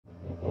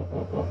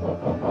Hello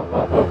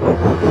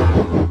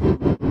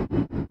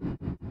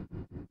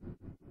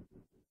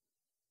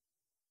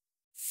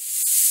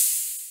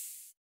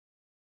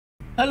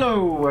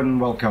and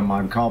welcome,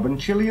 I'm Carbon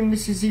Chili and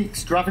this is the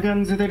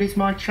extravaganza that is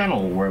my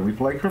channel where we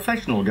play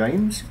professional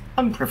games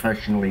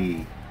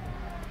unprofessionally.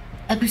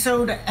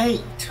 Episode 8,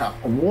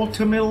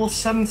 Watermill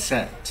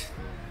Sunset.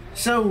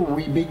 So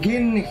we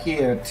begin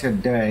here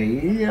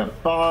today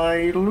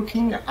by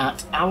looking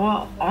at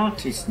our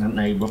artist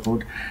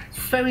neighbourhood. It's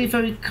very,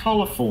 very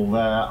colourful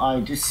there,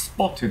 I just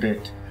spotted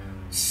it.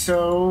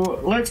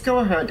 So let's go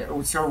ahead.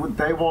 So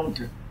they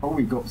want,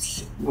 we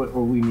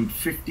need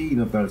 15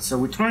 of those. So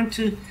we're trying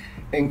to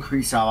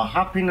increase our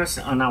happiness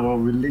and our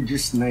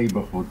religious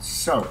neighbourhoods.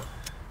 So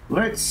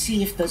let's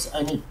see if there's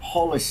any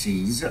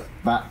policies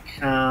that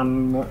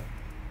can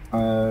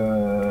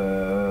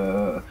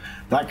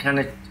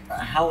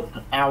help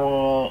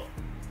our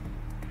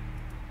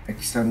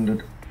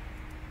extended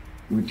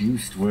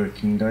reduced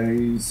working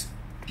days,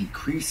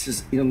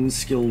 decreases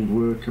unskilled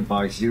worker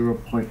by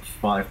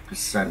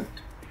 0.5%.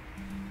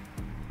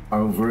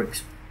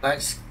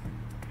 Let's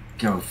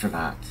go for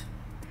that.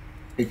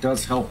 It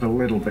does help a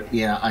little bit.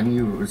 Yeah, I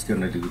knew it was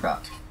going to do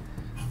that.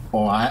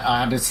 Or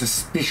I had a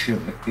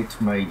suspicion it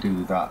may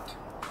do that.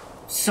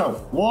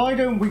 So, why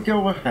don't we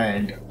go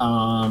ahead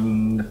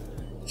and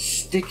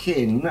stick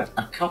in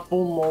a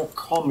couple more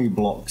commie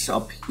blocks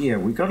up here.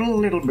 We got a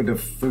little bit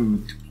of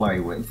food to play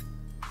with.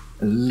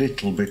 A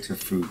little bit of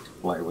food to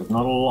play with,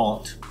 not a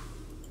lot.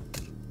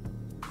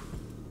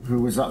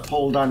 Who was that?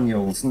 Paul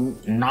Daniels?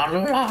 Not a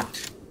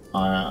lot.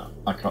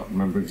 I can't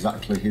remember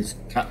exactly his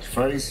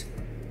catchphrase.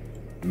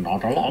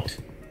 Not a lot.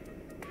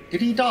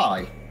 Did he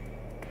die?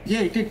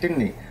 Yeah, he did,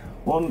 didn't he?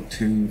 1,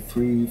 2,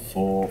 3,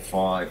 4,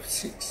 5,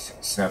 6,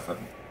 7.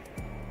 Do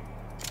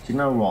you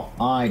know what?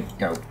 I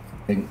don't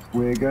think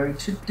we're going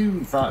to do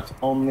that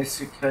on this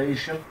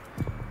occasion.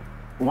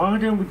 Why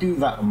don't we do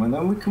that one? And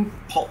then we can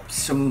pop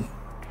some...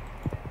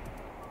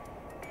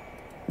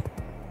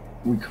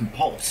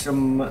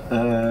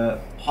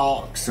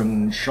 parks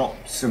and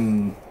shops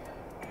and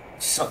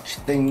such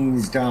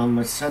things down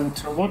the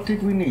centre. What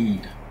did we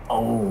need?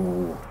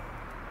 Oh,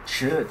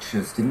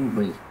 churches, didn't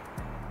we?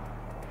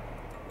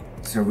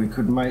 So we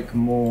could make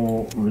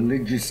more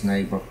religious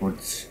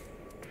neighbourhoods.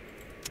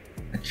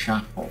 A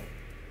chapel.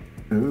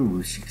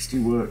 Ooh, 60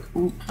 work.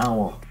 Ooh,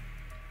 power.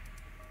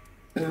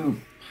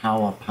 Ooh,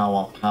 power.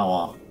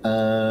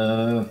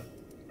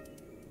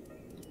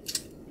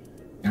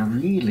 Now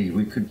really,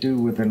 we could do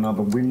with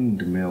another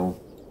windmill.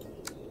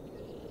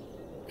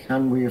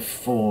 Can we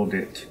afford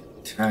it?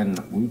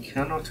 10. We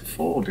cannot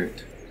afford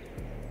it.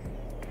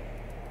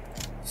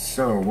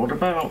 So, what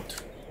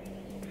about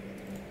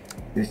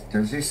this?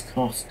 Does this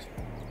cost?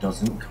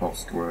 Doesn't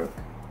cost work.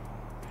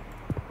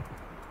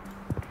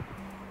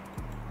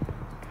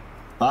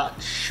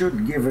 That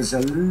should give us a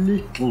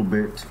little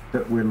bit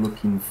that we're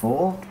looking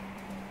for.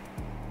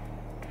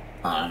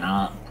 And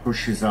that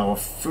pushes our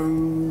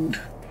food.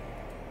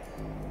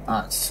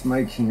 That's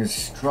making us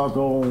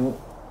struggle.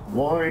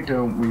 Why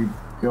don't we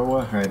go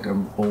ahead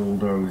and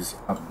bulldoze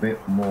a bit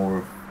more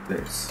of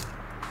this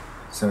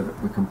so that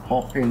we can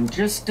pop in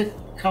just a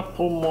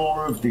couple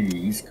more of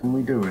these. Can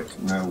we do it?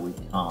 No, we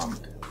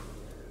can't.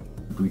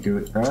 Could we do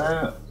it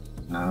there?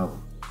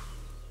 No.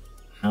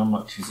 How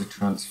much is a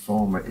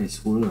transformer?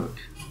 It's work.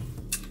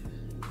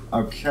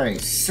 Okay,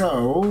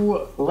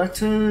 so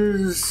let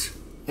us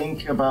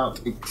think about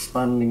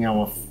expanding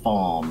our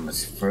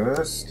farms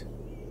first.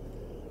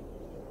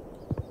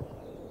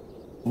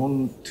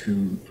 1,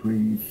 2,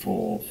 3,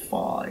 4,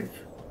 5,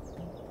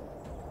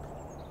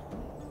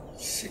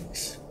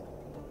 6.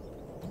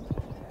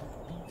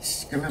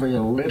 It's going to be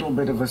a little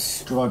bit of a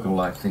struggle,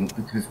 I think,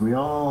 because we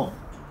are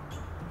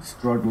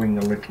struggling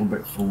a little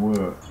bit for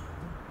work.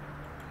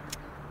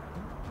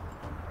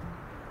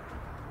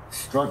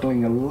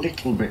 Struggling a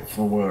little bit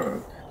for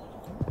work.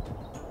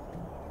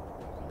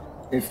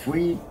 If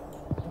we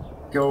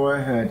go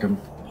ahead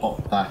and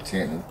pop that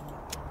in,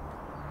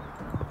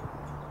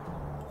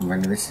 and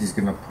then this is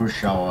going to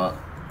push our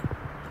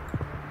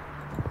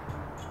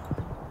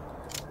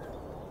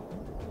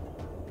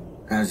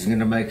as going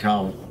to make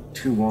our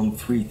 2, 1,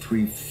 3,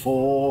 3,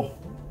 4.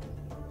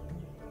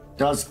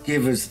 Does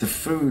give us the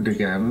food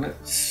again.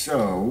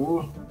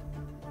 So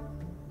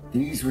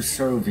these were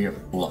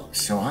Soviet blocks,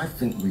 so I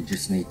think we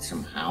just need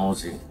some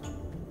housing,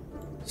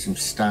 some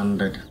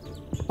standard,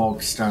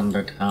 bog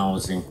standard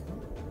housing.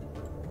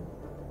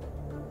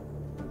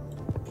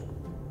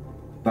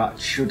 That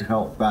should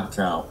help that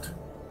out.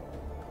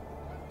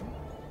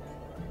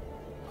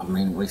 I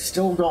mean, we've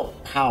still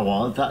got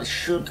power. That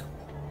should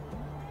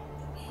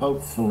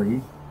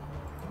hopefully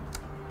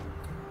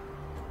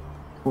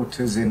put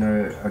us in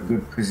a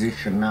good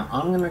position. Now,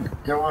 I'm going to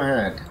go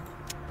ahead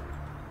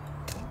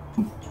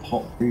and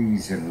pop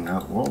these in.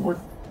 Now,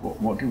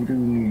 what do we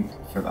need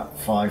for that?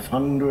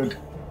 500.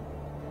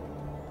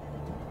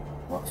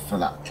 What's for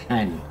that?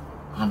 10.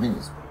 I mean,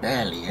 it's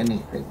barely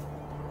anything.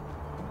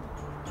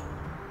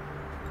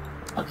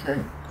 Okay.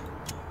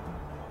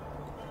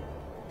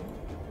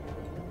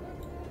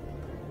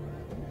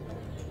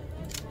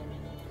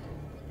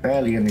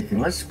 barely anything.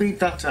 Let's speed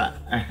that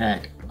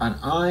ahead. And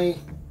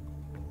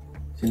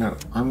you know,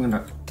 I'm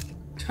gonna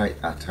take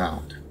that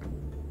out.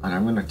 And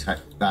I'm gonna take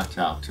that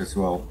out as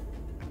well.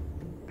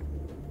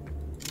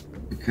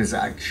 Because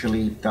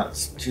actually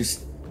that's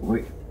just,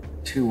 wait,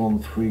 2 on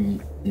 3,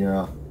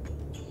 yeah.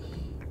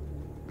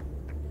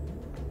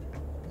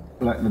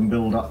 Let them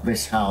build up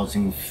this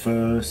housing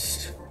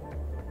first.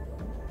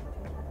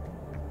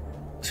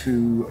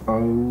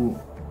 2-0.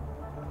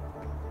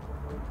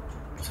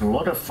 There's a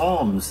lot of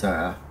farms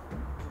there.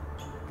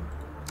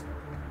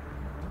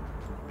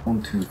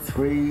 1, 2,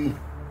 3.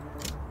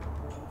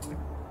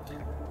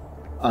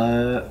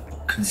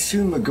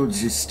 Consumer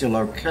goods is still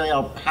okay.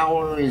 Our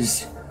power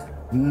is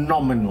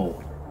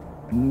nominal.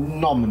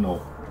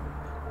 Nominal.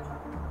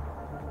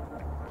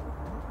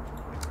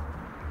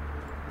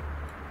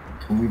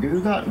 Can we do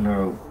that?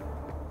 No.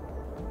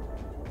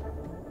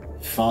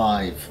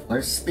 5.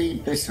 Let's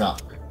speed this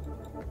up.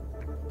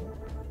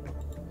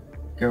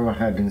 Go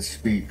ahead and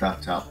speed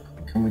that up.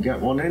 Can we get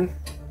one in?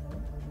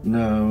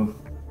 No.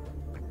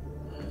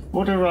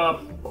 What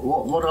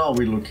are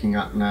we looking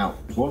at now?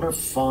 1 of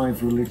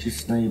 5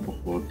 religious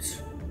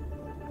neighbourhoods.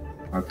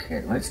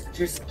 Okay, let's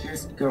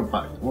just go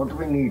back. What do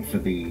we need for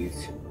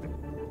these?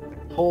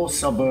 Poor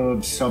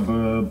suburb,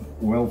 suburb,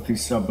 wealthy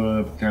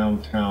suburb,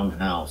 downtown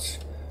house.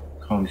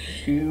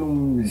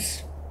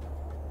 Consumes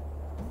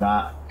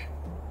that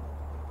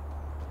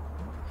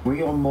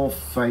 3 or more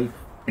faith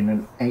in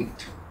an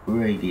 8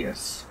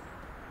 radius.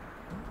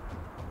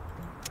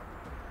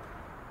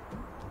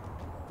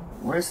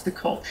 Where's the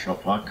cop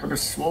shop? I could have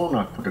sworn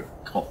I put a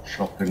cop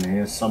shop in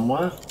here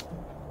somewhere.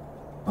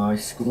 High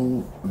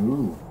school.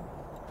 Ooh.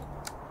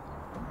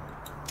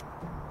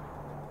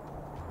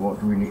 What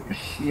do we need?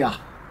 Yeah.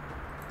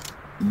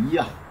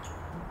 Yeah.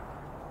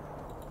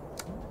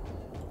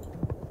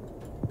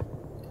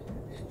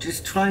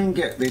 Just try and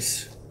get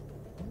this.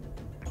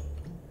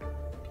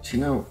 Do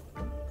you know,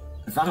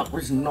 that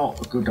was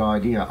not a good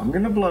idea. I'm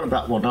going to blow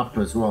that one up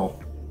as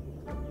well.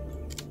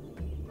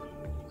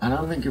 I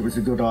don't think it was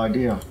a good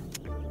idea.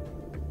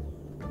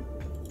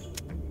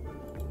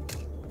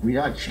 We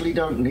actually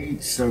don't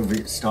need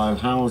Soviet-style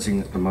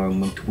housing at the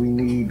moment. We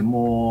need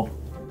more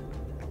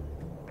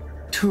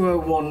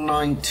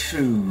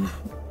 20192.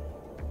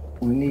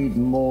 We need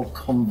more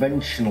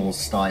conventional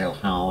style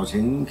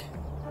housing.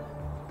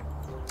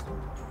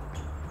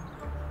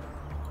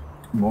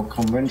 More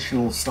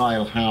conventional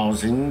style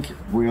housing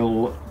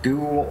will do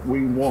what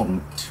we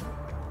want.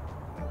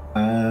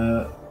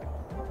 I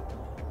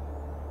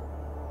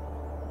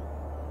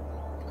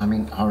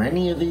mean, are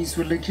any of these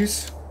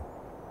religious?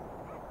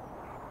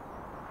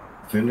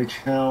 Village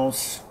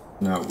house?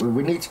 No,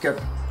 we need to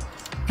get...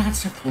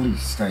 That's a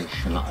police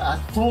station. I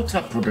thought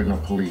I put in a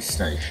police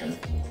station.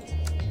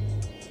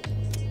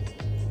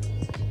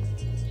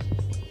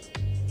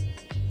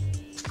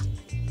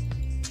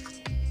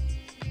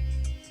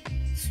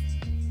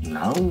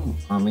 No,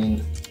 I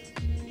mean...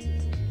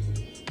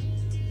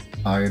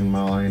 Iron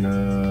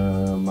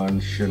miner,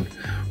 mansion.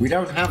 We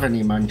don't have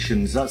any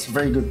mansions, that's a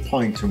very good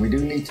point, and we do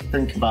need to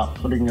think about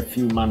putting a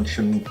few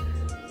mansion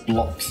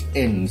blocks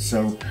in.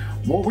 So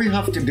what we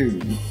have to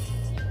do,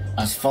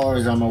 as far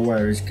as I'm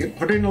aware, is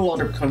put in a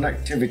lot of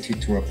connectivity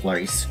to a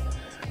place,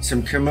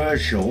 some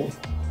commercial.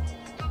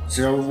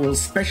 So we'll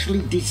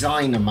specially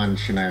design a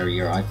mansion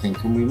area, I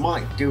think, and we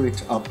might do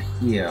it up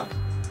here.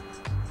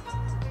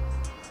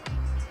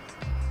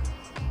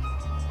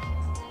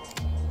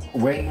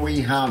 When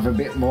we have a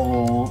bit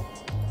more...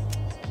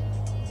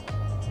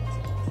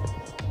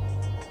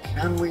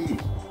 Can we...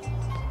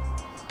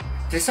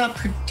 Does that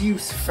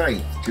produce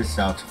faith, just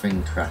out of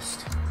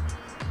interest?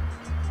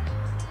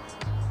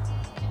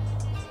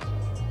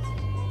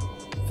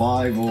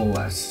 5 or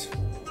less.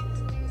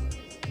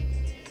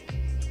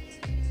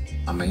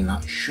 I mean,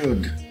 that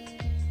should.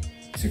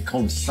 It's a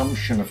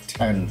consumption of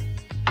 10.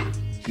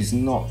 Which is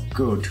not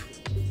good.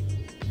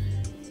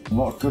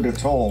 Not good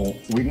at all.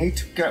 We need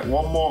to get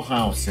one more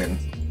house in.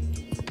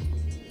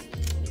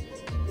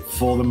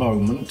 For the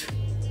moment.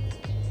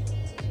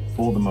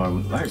 For the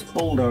moment. Let's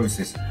bulldoze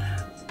this.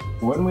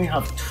 When we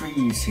have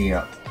trees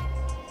here,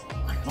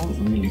 I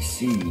don't really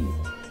see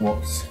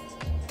what's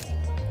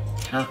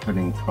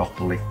happening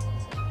properly.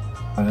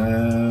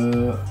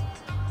 I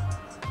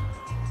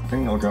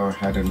think I'll go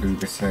ahead and do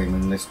the same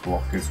in this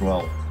block as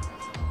well.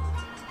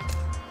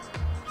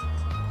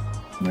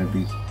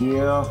 Maybe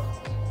here.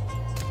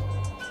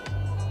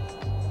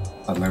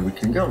 And then we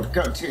can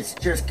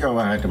just go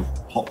ahead and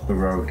pop the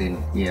road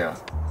in here.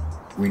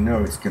 We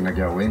know it's going to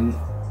go in.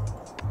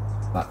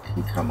 That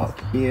can come up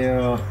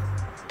here,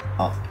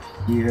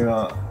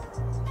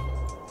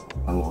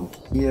 along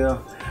here.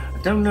 I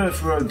don't know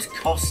if roads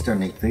cost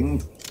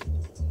anything.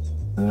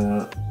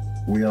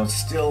 We are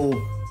still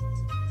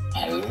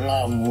a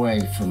long way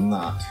from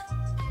that.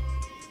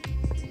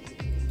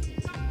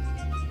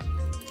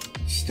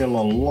 Still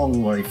a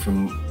long way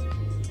from...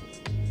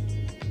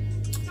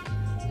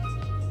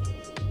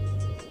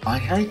 I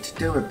hate to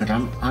do it, but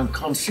I'm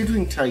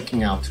considering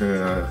taking out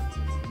a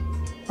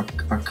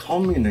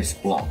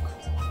communist block.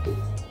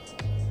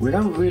 We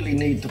don't really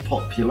need the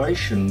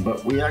population,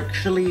 but we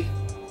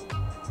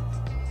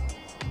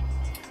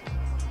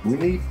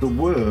need the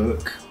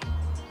work.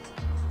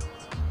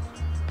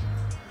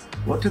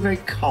 What do they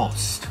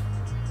cost?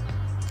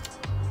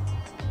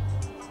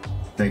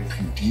 They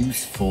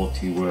produce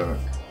 40 work.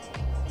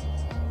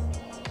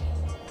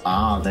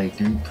 Ah, they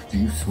do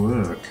produce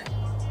work.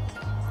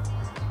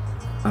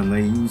 And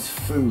they use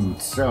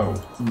food, so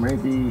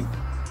maybe,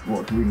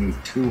 what do we need?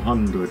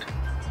 200.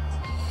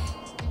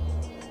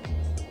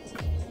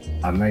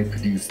 And they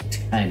produce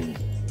 10.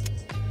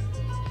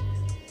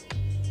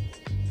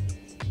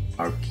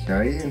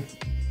 Okay.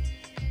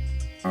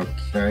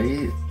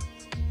 Okay.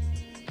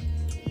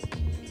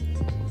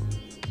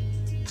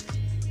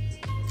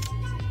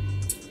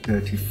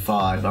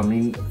 $35. I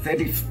mean,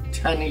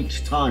 10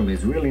 each time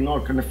is really not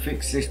going to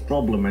fix this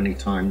problem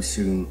anytime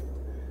soon.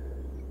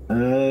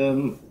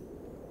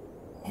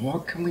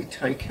 What can we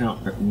take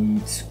out that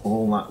needs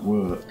all that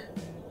work?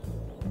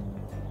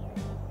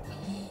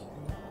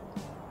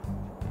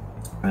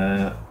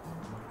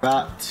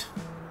 That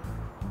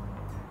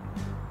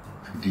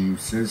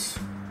produces.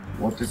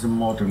 What does a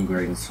modern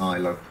grain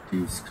silo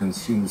produce?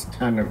 Consumes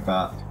 10 of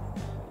that.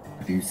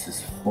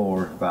 Produces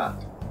 4 of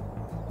that.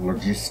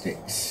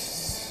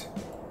 Logistics.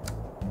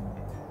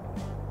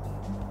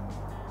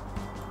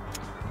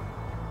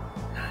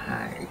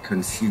 It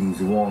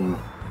consumes 1.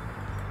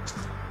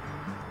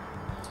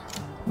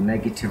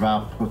 Negative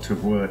output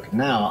of work.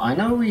 Now, I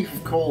know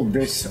we've called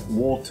this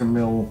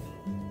Watermill.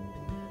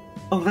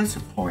 Oh, there's a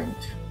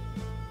point.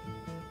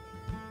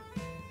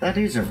 That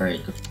is a very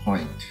good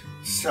point.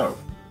 So,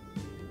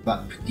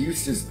 that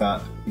produces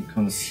that, it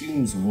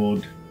consumes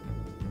wood,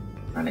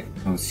 and it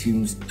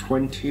consumes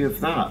 20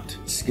 of that.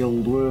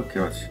 Skilled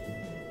workers.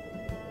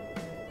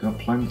 Got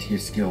plenty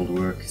of skilled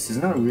workers.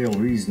 There's no real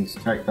reason to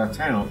take that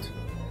out.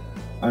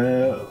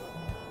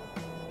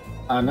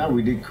 I know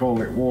we did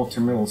call it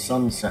Watermill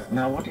Sunset.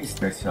 Now, what is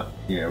this up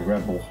here?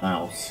 Rebel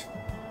House.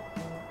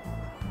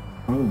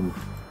 Oh.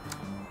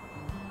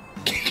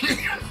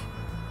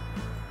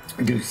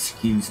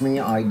 Excuse me,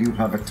 I do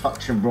have a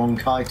touch of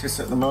bronchitis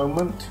at the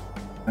moment.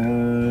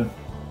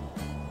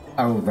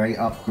 Oh, they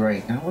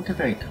upgrade. Now, what do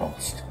they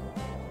cost?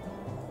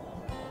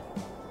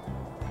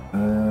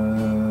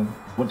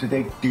 What do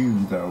they do,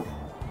 though?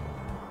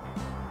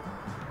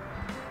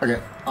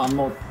 Okay, I'm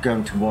not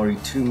going to worry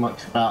too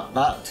much about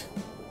that.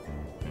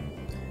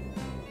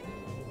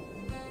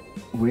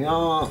 We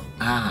are...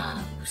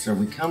 so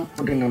we can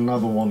put in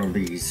another one of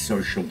these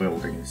social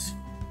buildings.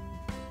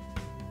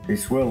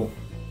 This will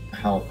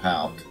help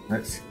out.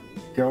 Let's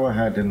go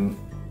ahead and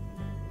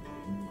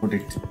put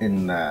it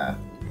in there.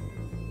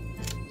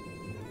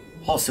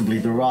 Possibly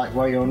the right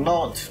way or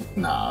not?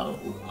 No,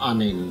 I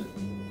mean,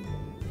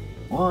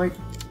 why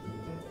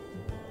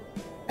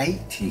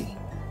 80?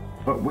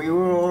 But we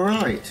were all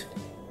right.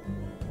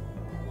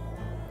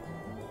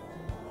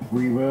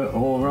 We were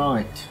all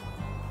right.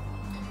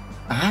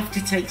 I have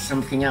to take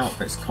something out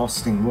that's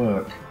costing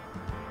work.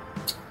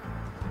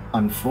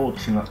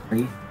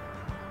 Unfortunately.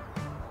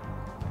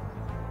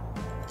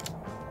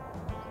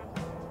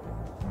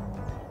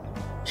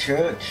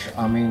 Church,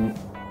 I mean,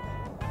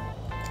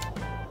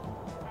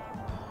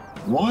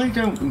 why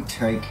don't we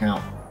take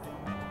out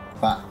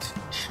that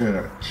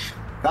church?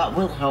 That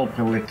will help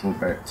a little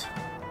bit.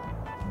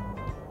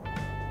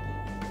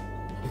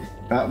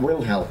 That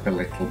will help a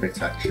little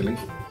bit, actually.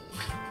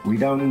 We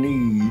don't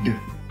need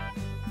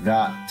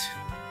that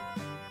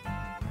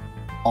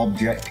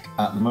object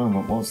at the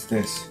moment. What's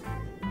this?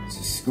 It's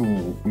a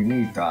school. We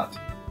need that.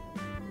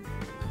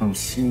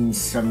 Consumes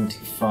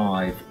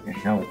 75. It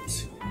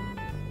helps.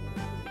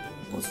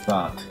 What's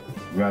that?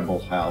 Rebel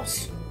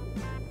House.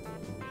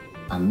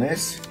 And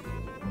this?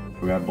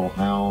 Rebel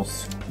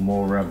House.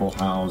 More Rebel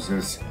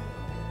Houses.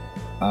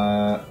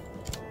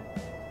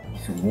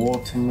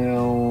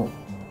 Watermill.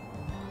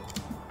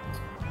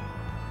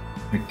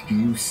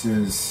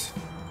 Produces.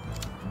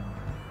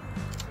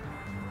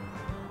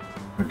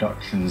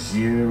 Production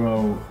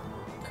 0.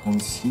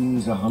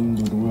 Consumes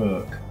 100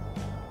 work.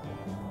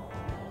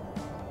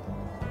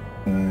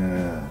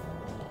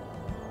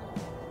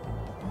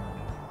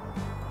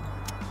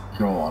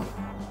 Go on.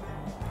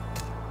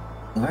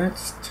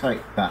 Let's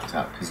take that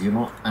out because you're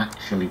not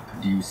actually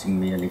producing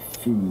me any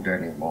food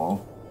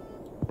anymore.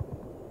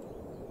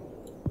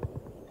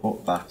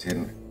 Put that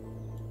in.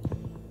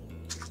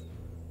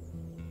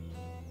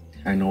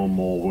 10 or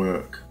more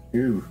work.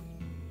 Ooh.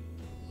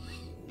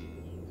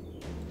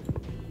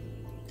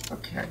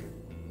 Okay.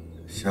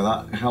 So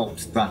that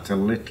helps that a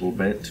little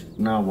bit.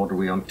 Now what are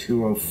we on?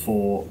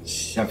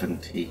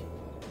 204.70.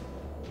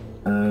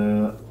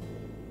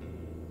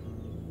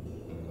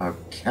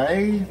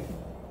 Okay.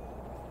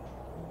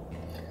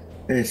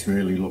 This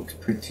really looks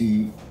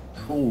pretty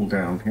cool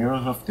down here,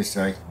 I have to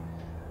say.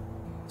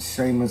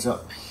 Same as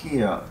up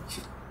here.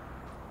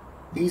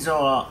 These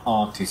are our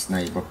artist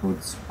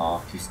neighbourhoods.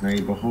 Artist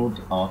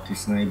neighbourhood,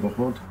 artist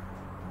neighbourhood.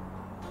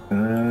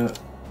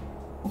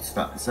 What's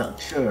that? Is that a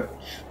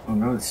church? Oh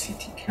no, it's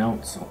city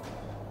council.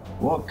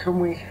 What can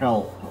we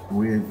help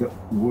with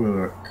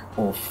work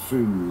or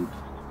food?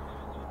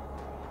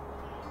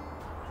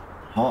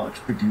 Hard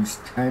to produce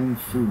 10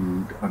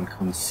 food and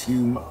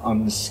consume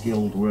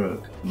unskilled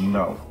work.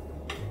 No.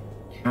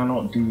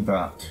 Cannot do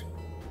that.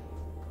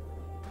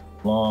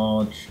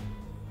 Large.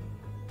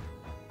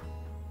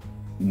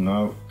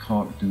 No,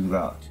 can't do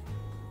that.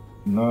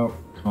 No,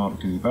 can't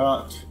do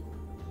that.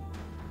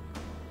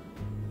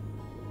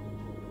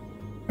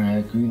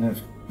 Green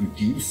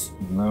reduce.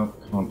 No,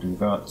 can't do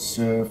that.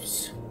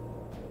 Surfs.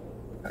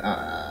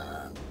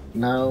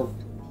 No.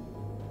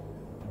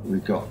 We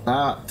got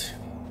that.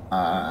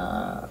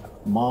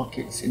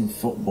 Markets in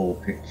football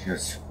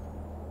pictures.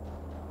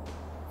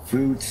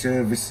 Food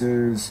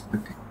services.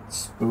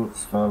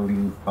 Sports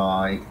value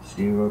by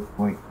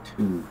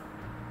 0.2.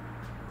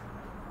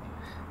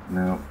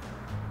 No.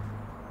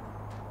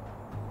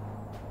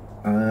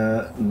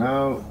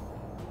 No.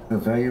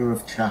 Purveyor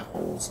of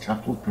chapels.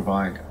 Chapels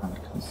provide.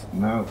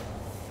 No.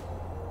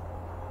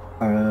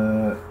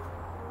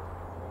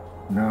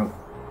 No.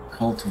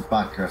 Cult of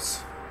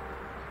Bacchus.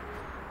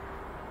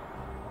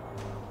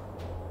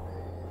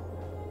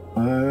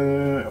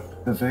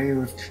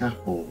 Purveyor of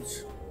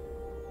chapels.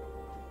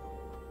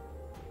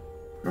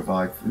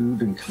 Provide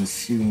food and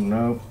consume.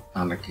 No.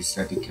 Anarchist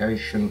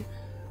education.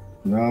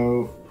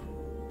 No.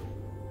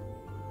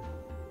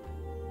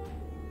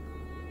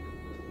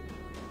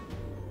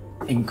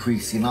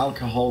 Increase in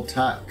alcohol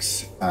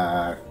tax.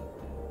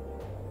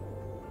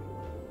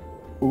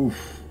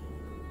 Oof.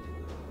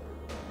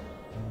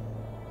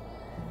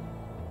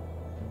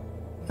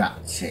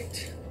 That's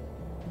it.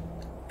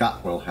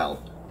 That will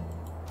help.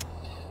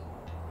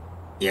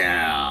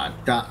 Yeah,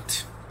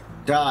 that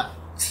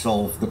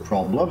solved the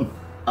problem.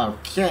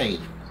 Okay.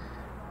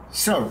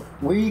 So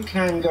we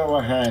can go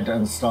ahead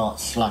and start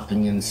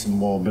slapping in some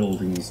more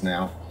buildings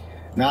now.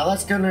 Now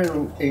that's going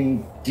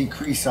to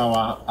decrease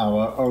our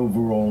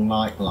overall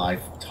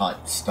nightlife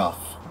type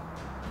stuff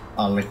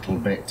a little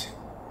bit.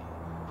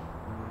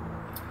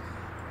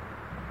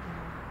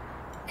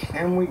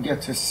 Can we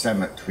get a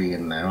cemetery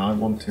in there? I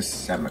want a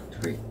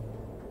cemetery.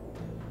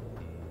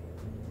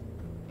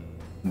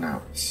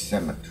 No,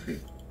 cemetery.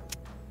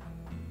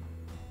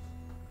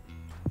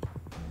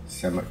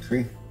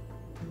 Cemetery.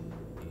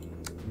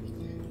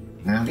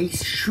 Now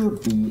these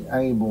should be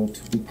able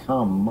to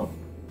become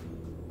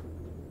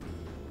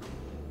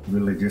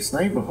religious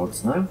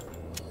neighbourhoods now.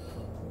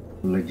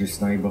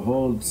 Religious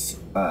neighbourhoods,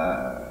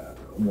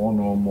 one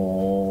or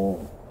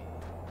more.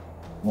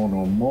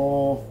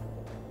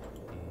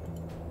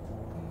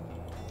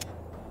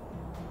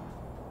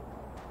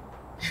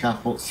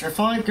 Chapels. So if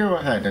I go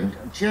ahead and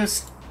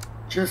just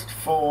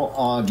for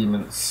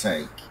argument's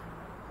sake,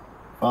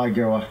 if I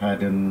go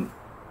ahead and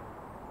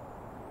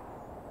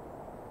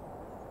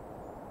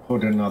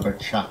put another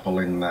chapel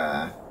in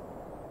there.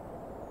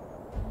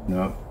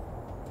 No.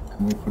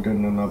 Can we put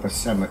in another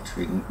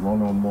cemetery?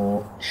 One or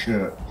more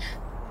church.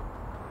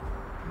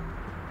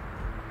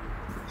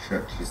 The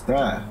church is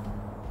there.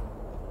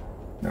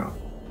 No.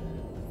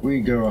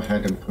 We go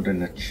ahead and put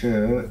in a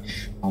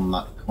church on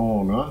that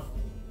corner.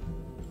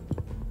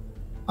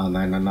 And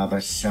then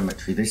another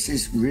cemetery. This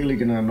is really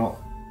going to not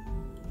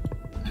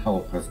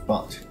help us,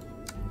 but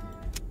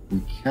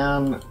we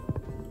can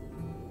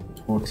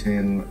put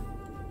in...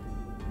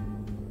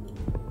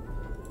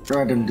 Go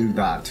ahead and do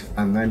that,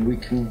 and then we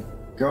can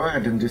go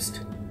ahead and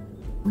just...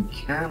 We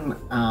can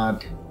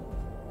add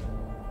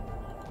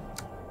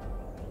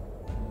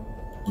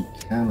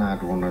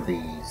one of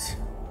these.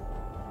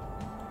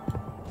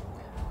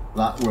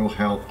 That will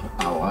help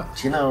our...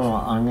 Do you know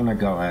what? I'm going to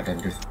go ahead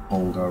and just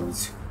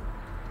bulldoze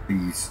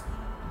these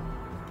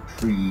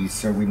trees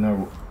so we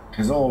know,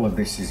 because all of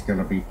this is going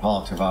to be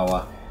part of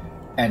our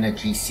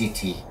energy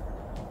city.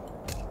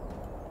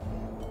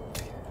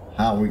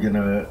 How we're going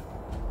to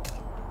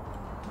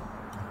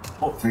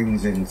put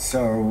things in.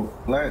 So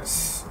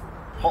let's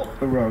pop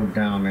the road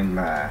down in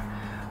there.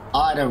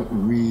 I don't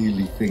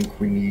really think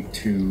we need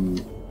to...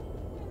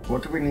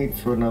 What do we need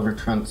for another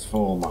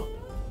transformer?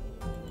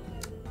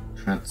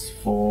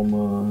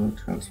 Transformer.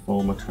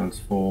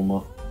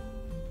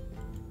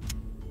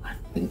 I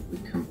think we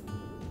can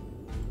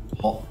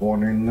pop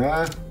one in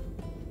there.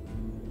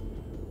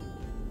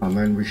 And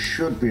then we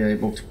should be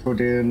able to put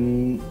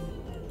in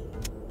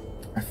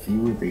a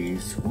few of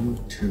these. 1,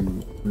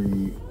 2,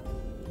 3,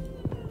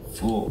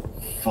 4,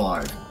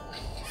 5.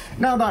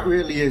 Now that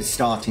really is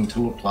starting to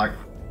look like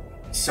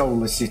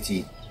Solar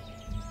City.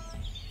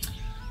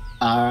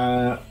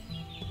 Now,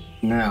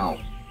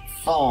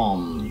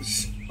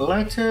 farms.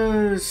 Let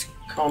us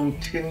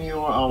continue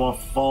our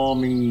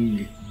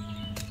farming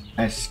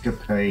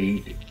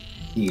escapade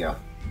here.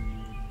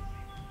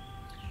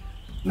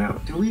 Now,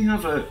 do we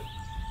have a...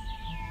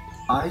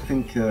 I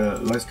think,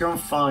 let's go and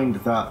find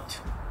that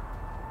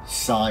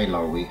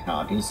silo we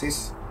had. Is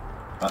this...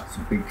 That's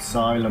a big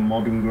silo,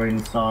 modern grain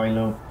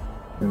silo.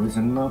 There was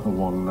another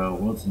one though,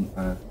 wasn't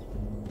there?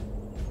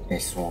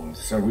 This one.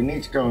 So we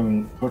need to go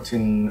and put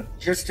in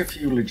just a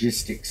few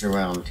logistics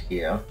around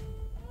here.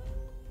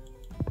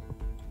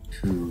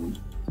 2,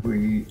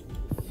 3,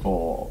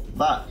 4.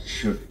 That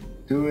should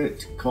do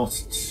it.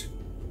 Costs.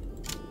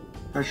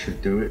 That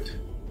should do it.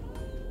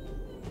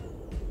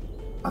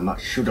 And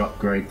that should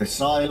upgrade the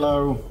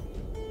silo.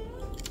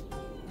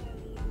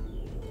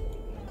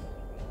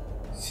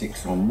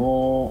 6 or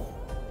more.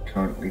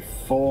 Currently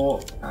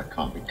 4. That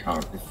can't be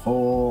currently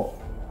 4.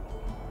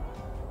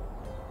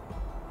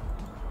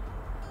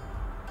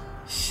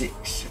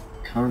 6.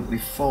 Currently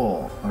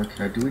 4.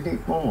 Okay, do we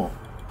need more?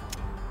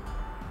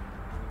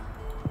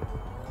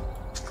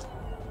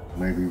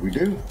 Maybe we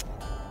do.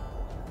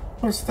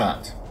 What's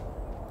that?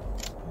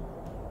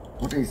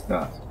 What is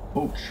that?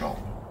 Bookshop.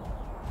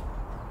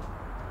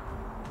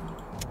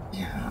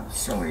 Yeah,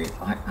 sorry,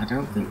 I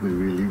don't think we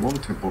really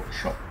want a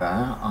bookshop there.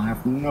 I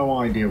have no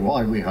idea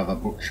why we have a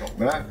bookshop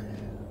there.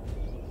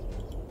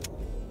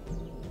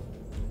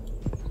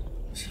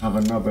 Let's have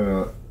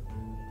another...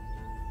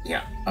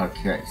 Yeah,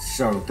 okay,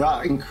 so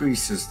that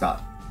increases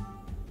that.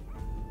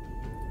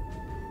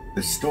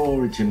 The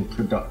storage and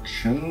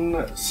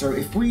production. So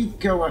if we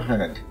go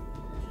ahead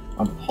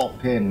and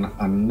pop in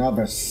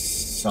another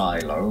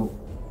silo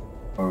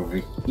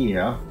over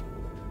here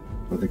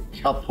with a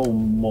couple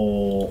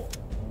more,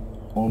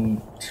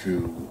 1,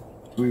 2,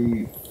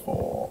 3,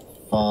 4,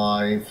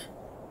 5.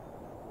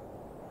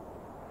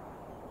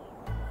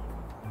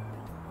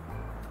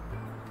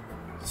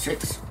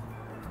 6.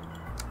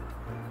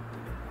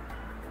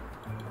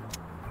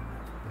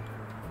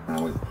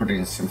 Now we put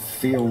in some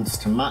fields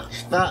to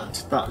match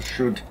that. That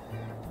should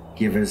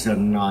give us a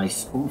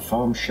nice... Ooh,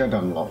 farm shed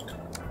unlocked.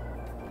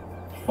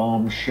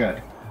 Farm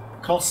shed.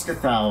 Cost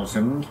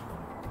 1,000.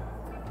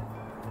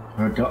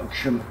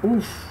 Production.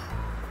 Oof.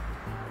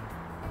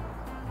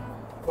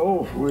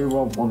 Oh, we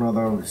want one of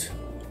those.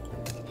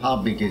 How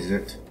big is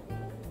it?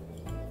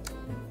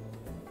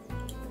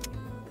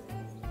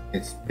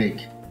 It's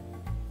big.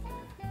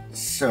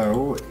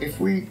 So if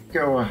we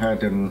go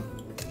ahead and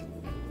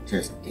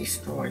just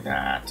destroy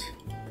that,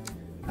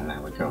 and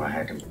then we go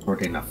ahead and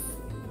put in a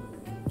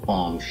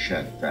farm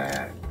shed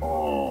there.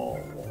 Oh,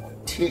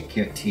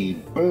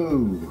 tickety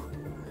boo.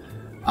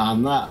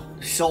 And that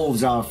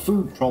solves our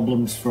food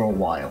problems for a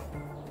while.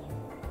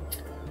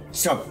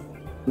 So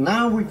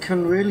now we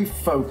can really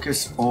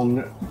focus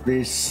on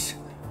this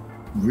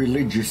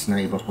religious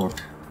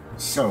neighborhood.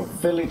 So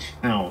village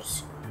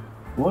house,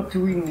 what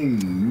do we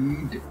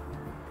need?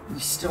 We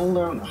still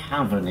don't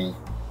have any.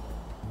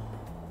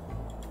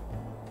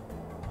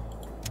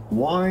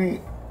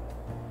 Why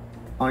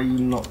are you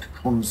not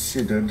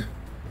considered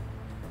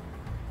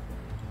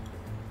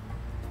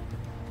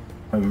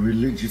a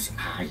religious...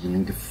 you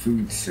need a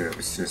food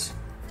services.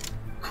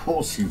 Of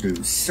course you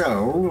do.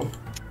 So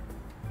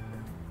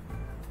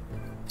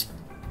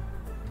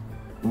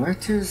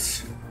let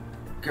us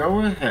go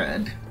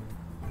ahead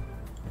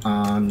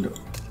and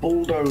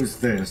bulldoze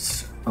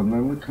this, and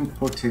then we can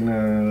put in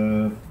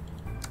a...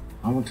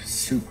 I want a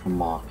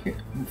supermarket,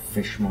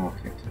 fish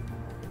market.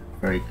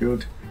 Very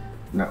good.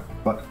 No,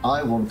 but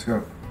I want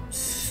a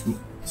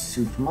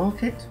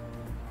supermarket,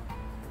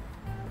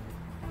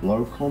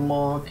 local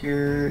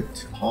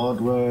market,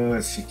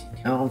 hardware, city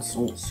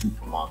council,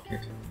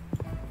 supermarket.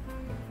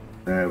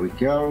 There we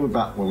go.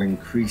 That will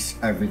increase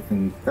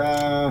everything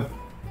there.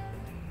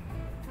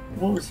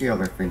 What was the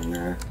other thing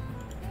there?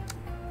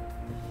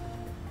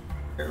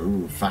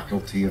 Oh,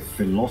 faculty of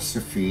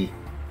philosophy.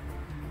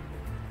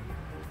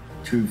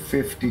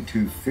 250,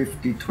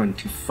 250,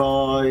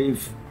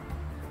 25.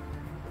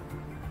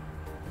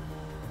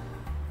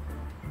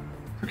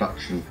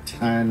 Production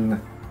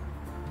 10.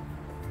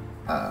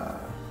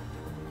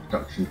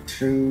 Production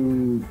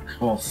 2.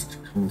 Cost,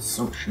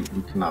 consumption,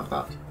 we can have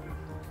that.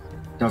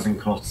 Doesn't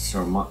cost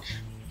so much.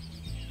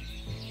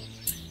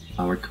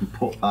 And we can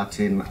put that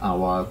in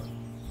our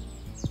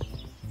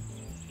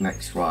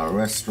next to our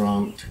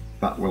restaurant.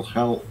 That will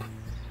help.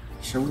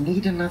 So we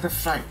need another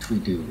factory,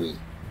 do we?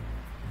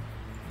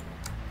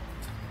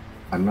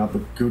 Another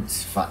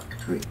goods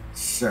factory.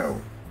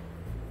 So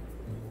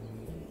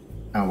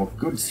our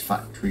goods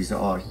factories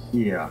are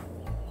here.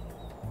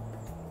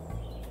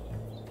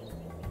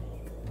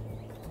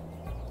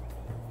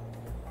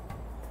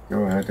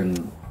 Go ahead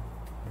and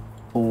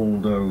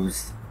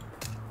bulldoze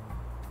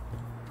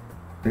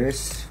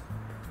this.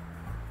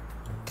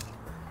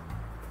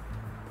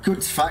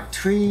 Goods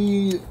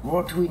factory,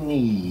 what do we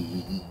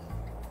need?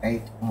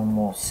 8 or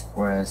more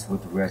squares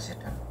with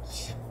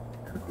residents.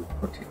 Could we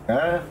put it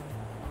there?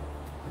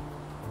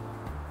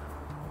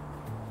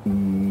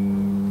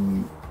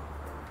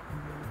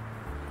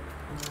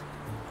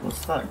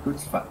 What's that?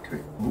 Goods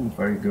factory. Oh,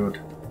 very good.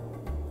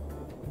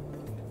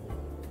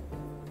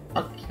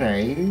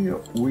 Okay,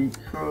 we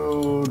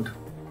could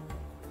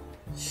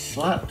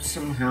slap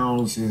some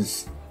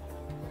houses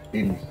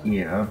in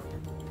here.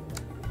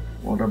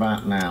 What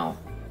about now?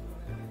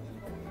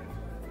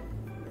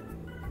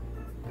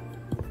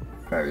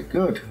 Very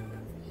good.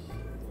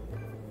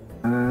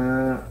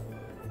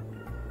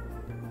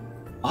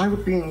 I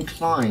would be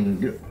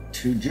inclined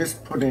to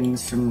just put in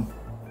some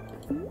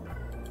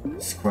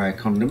square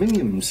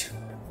condominiums.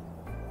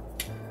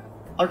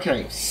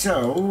 Okay,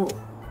 so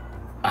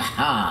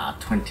Aha,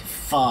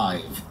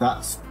 25.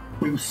 That's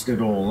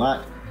boosted all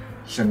that.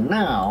 So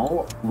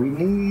now we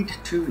need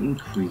to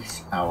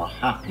increase our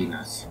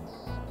happiness.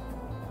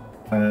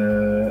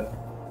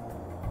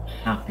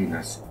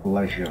 Happiness,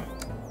 leisure.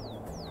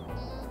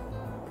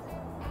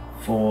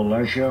 For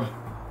leisure.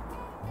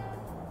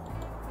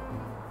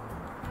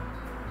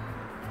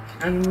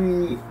 Can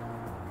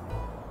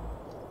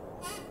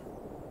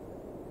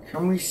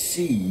we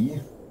see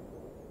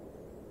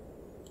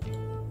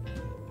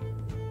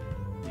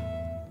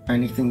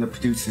anything that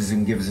produces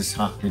and gives us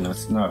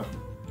happiness? No.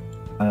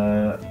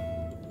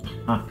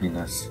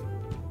 Happiness.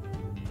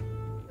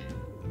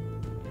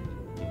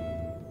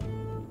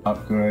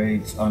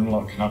 Upgrades,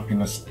 unlock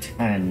happiness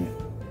 10.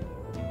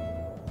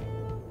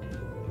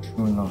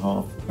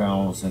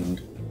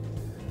 2,500.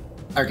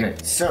 Okay,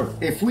 so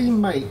if we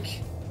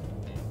make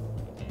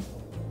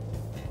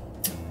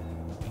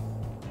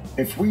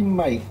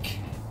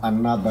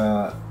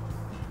another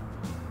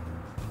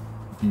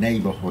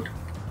neighborhood,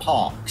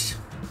 parks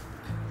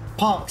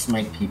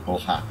make people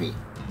happy.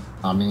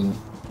 I mean,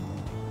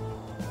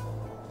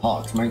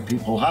 parks make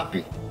people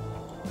happy.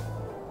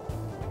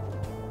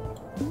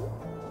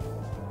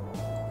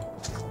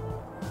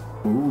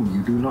 Ooh,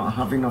 you do not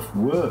have enough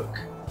work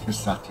to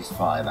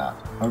satisfy that.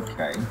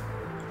 Okay,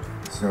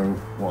 so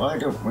why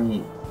don't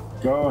we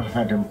go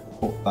ahead and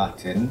put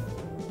that in.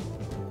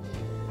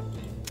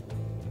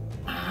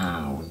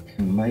 We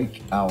can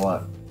make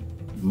our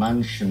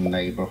mansion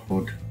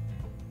neighborhood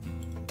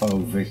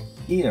over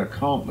here,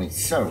 can't we?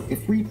 So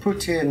if we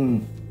put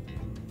in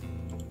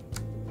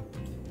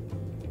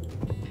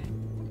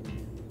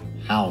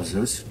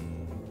houses,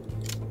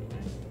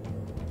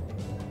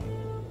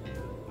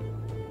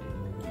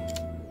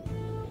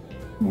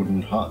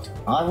 wooden hut.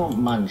 I want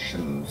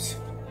mansions.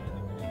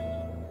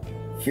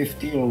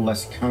 50 or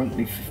less,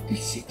 currently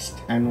 56,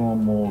 10 or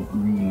more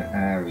green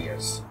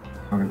areas,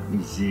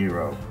 currently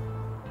 0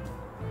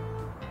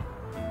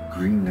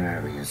 green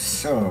areas.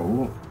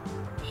 So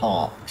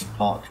parks,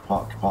 park,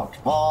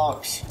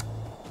 cost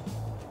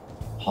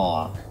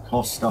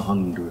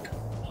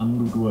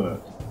 100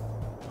 work,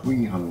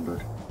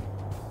 300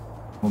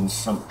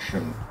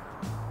 consumption,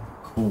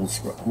 cool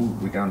square. Ooh,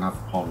 we don't have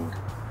pond.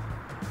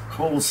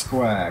 Cool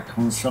square,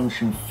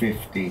 consumption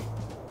 50.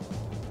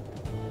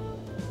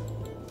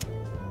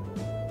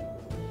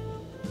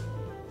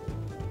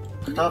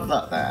 Could have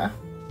that there.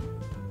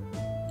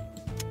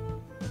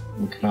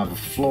 We can have a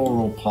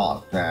floral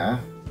park there.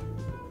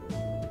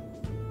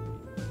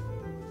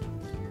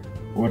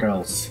 What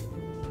else?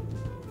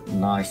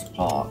 Nice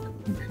park.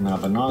 We can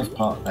have a nice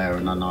park there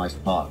and a nice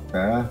park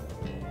there.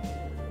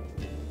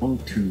 1,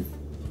 2,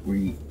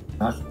 3,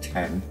 that's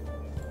 10.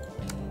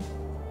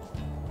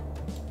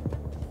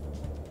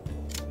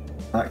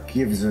 That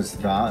gives us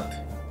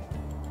that.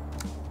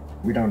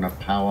 We don't have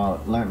power.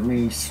 Let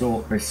me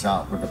sort this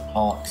out with the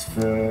parks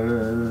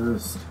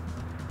first.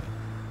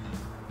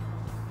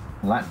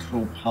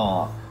 Lateral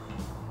park.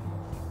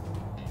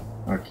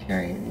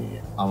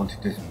 Okay, I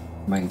wanted to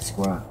main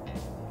square.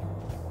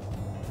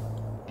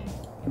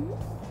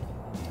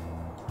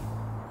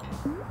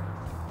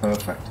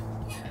 Perfect.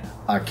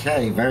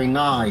 Okay, very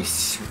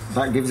nice.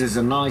 That gives us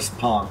a nice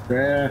park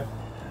there.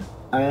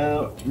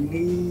 We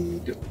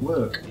need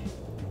work.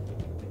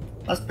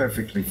 That's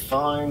perfectly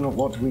fine.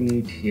 What do we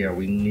need here?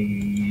 We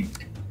need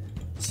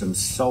some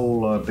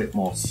solar, a bit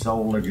more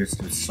solar just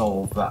to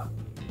solve that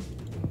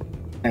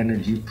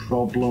energy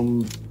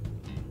problem.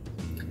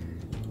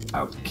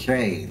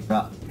 Okay,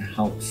 that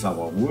helps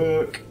our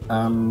work.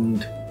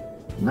 And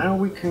now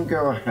we can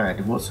go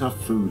ahead. What's our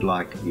food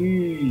like?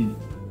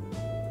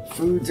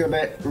 Food's a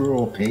bit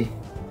ropey.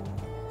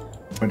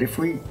 But if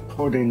we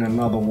put in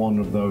another one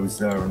of those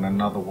there and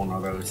another one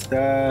of those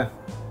there,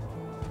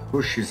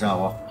 pushes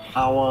our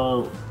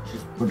power.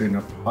 Just put in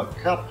a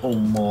couple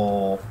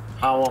more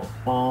power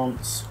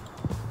plants.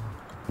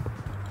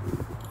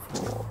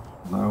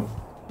 No.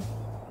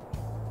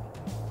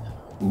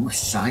 Ooh,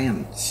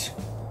 science.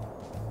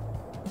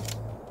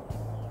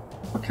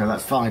 Okay,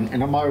 that's fine.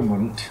 In a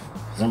moment,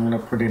 because I'm going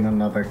to put in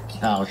another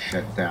cow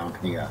shed down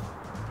here.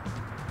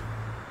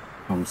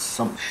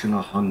 Consumption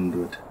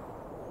 100.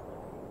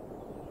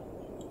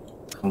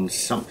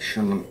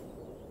 Consumption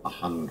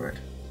 100.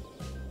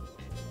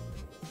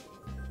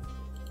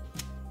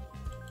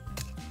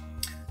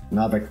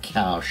 Another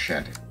cow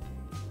shed.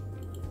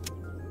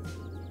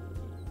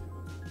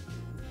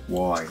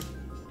 Why?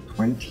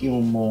 20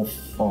 or more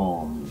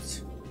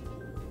farms.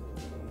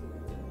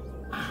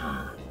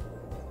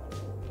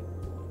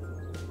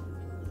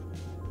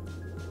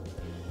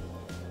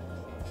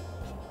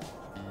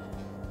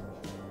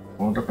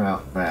 What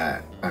about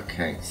that?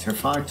 Okay, so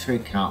if I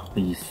take out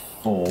these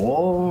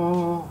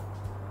 4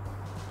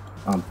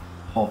 and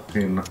pop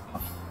in a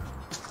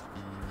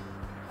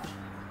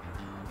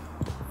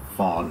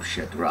farm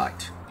shed,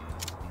 right?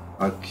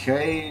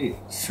 Okay,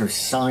 so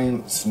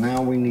science,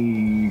 now we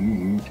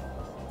need,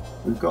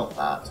 we've got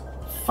that.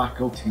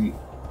 Faculty,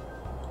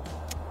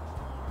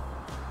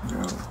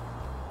 no.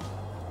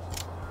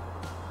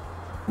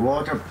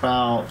 What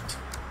about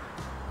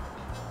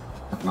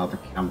a another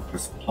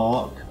campus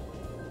park.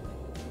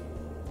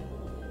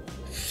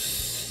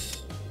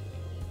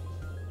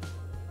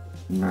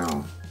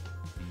 No.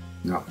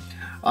 No.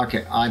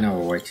 Okay, I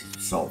know a way to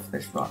solve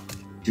this, right?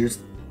 Just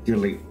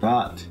delete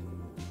that.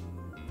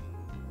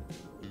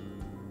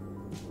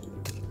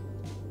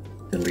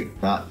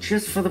 Delete that,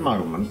 just for the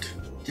moment.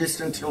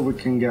 Just until we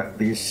can get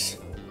this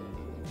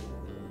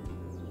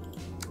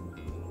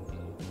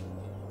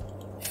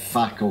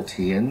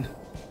faculty in.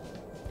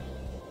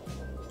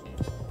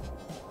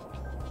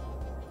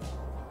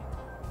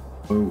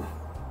 Ooh.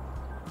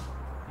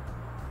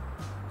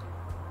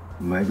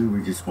 Maybe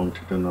we just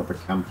wanted another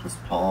campus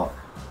park.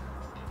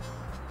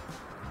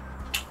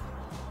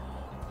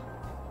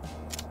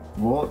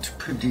 What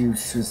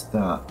produces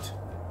that?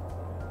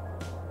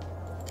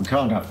 We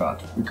can't have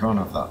that. We can't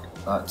have that.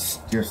 That's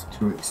just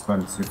too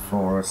expensive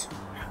for us.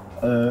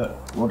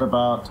 What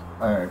about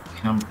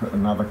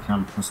another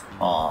campus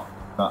park?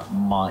 That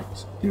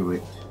might do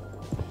it.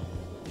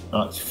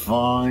 That's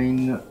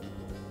fine.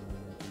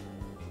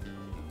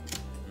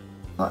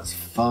 That's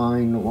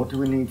fine. What do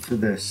we need for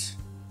this?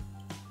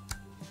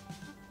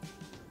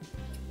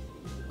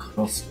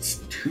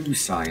 Costs 2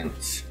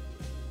 science.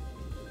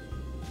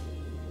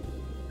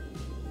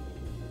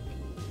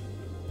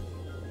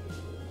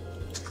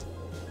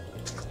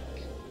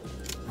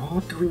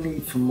 What do we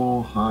need for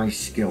more high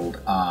skilled?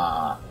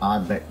 Ah, I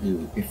bet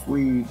you if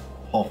we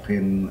pop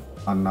in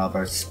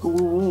another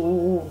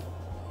school,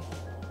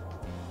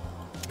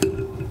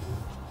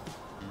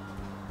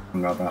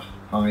 another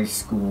high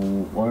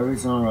school, where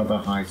is our other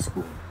high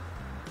school?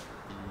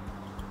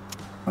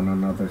 And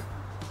another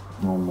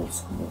normal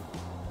school.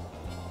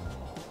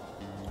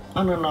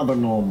 And another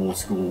normal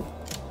school.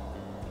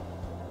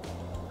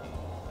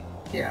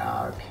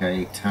 Yeah,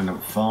 okay,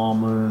 tenant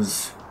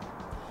farmers.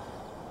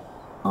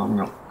 I'm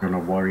not gonna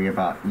worry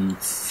about you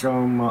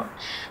so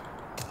much.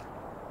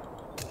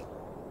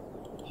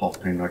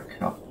 Pop in a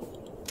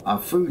couple. Our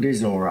food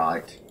is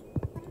alright.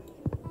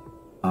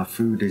 Our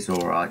food is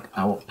alright.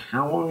 Our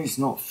power is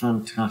not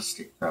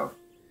fantastic though.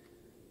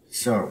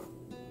 So.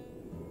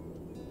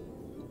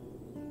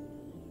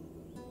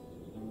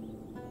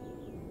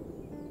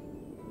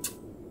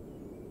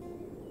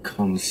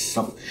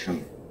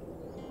 Consumption.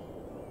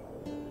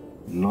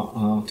 Not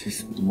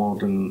artist,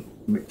 modern,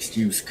 mixed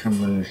use,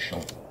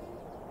 commercial.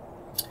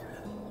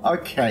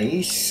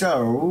 Okay,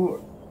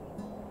 so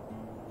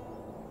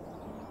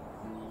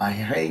I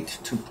hate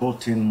to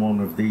put in one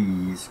of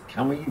these.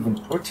 Can we even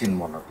put in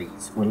one of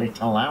these? Will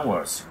it allow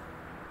us?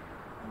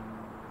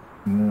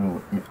 No,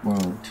 it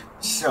won't.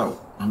 So,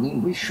 I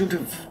mean, we should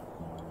have.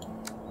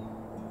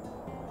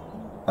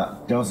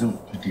 That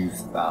doesn't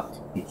produce that.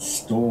 It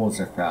stores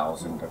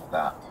 1,000 of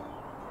that.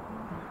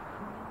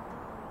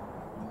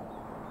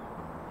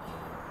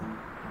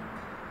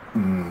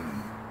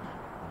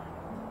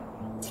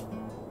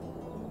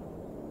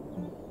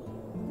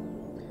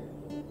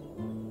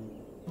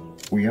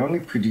 We only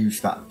produce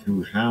that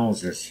through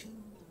houses.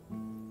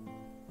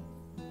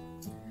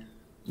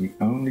 We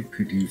only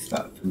produce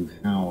that through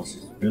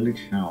houses.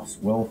 Village house,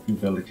 wealthy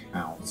village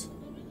house,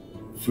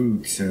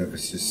 food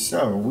services.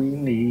 So we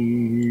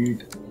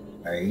need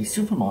a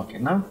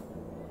supermarket now.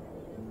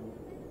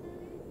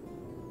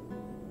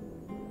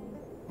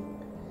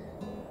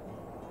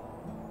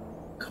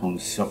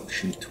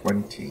 Consumption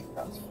 20.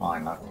 That's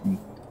fine.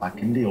 I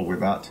can deal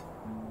with that.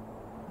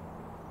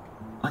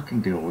 I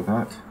can deal with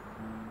that.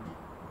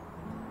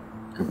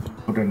 Could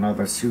put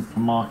another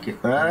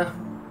supermarket there.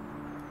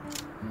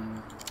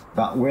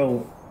 That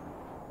will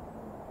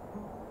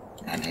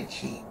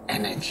energy.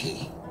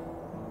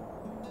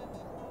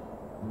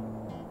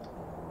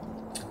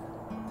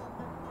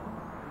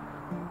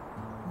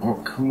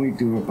 What can we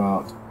do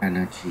about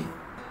energy?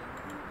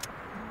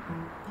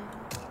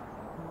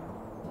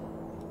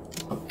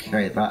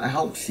 Okay, that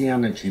helps the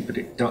energy, but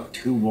it got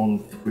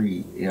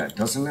 213. Yeah, it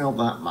doesn't help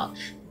that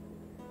much.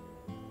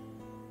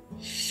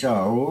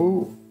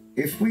 So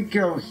if we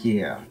go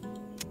here,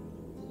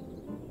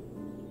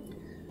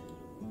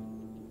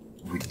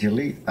 we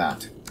delete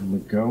that and we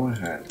go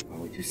ahead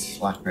and we just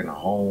slap in a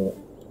whole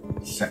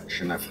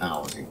section of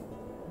housing.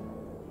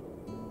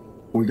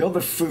 We got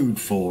the food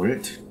for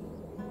it.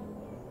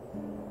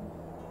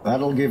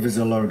 That'll give us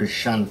a load of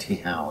shanty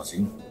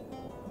housing.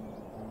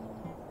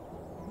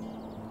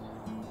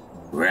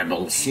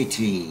 Rebel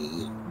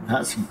City.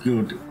 That's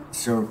good.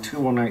 So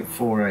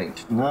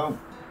 21848. No.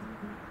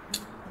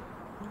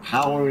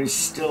 Power is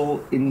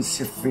still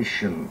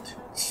insufficient.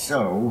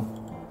 So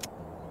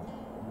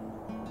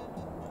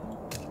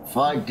if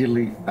I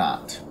delete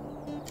that.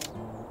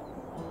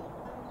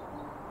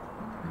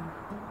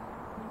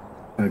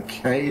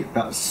 Okay,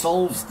 that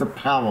solves the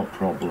power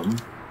problem,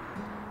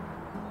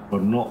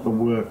 but not the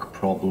work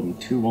problem.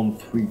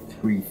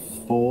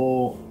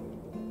 21334.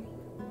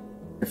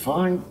 If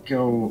I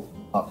go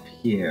up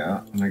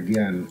here and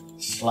again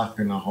slap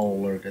in a whole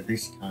load of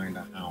this kind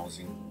of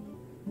housing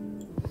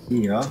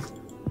here,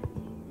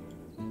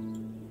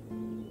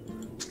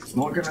 it's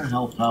not going to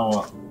help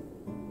our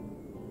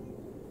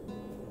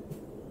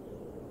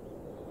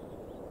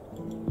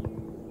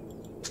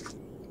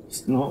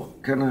It's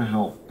not gonna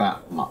help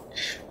that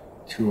much.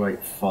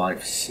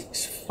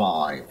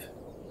 28565.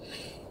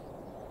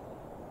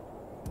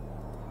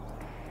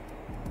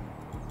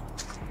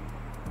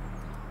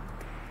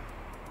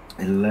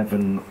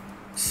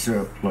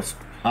 Surplus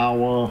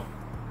power.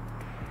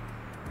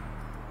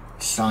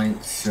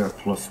 Science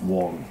surplus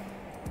 1.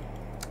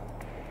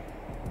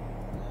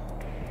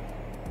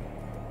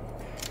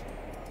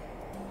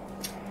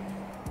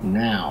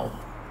 Now,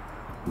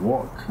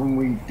 what can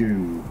we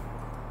do?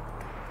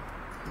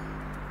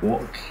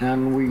 What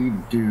can we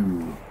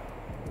do?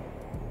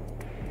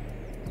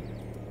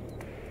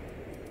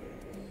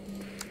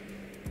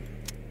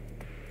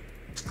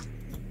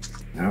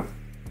 No.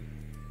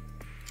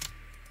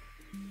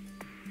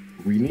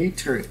 We need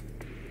to,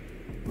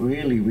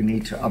 really we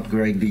need to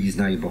upgrade these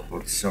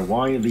neighbourhoods. So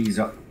why are these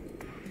up?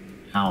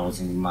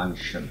 Housing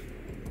mansion.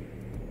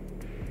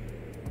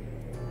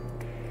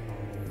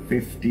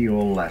 50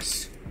 or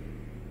less.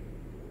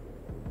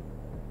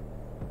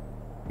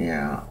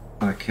 Yeah,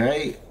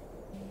 okay.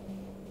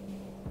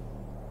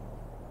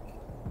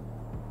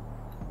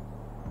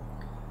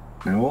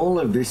 Now all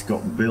of this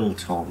got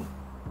built on.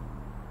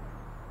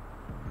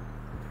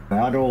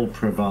 That all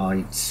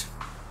provides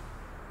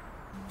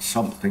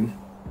something.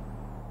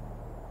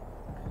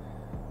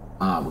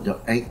 Ah, we've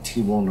got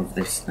 81 of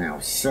this now,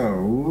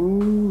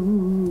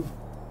 so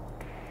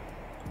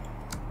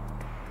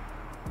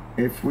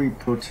if we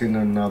put in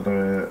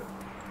another, it's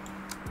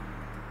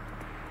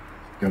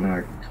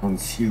gonna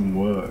consume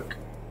work.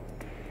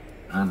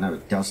 Ah, no,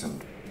 it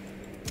doesn't.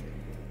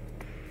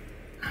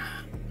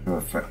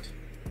 Perfect.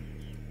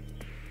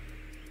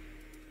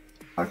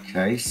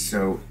 Okay,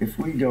 so if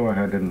we go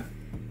ahead and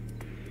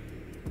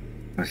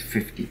that's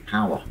 50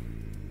 power.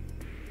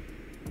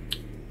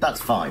 That's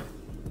fine.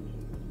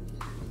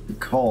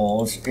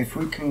 Because if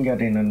we can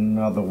get in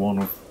another one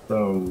of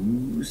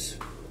those,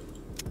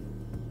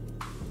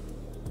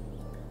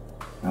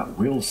 that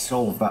will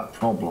solve that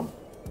problem.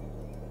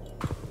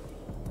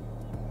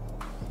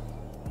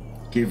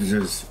 Gives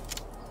us,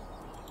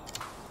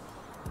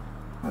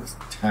 that's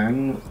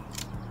 10.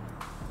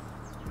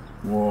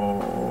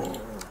 Whoa.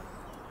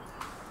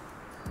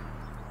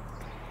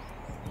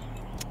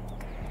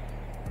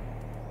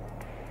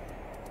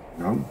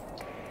 No.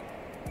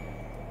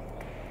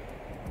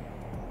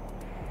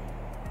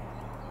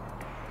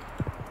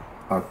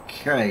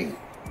 Okay.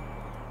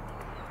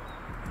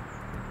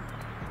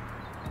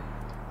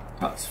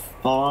 That's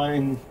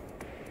fine.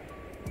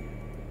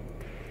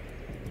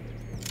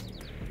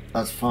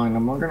 That's fine.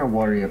 I'm not going to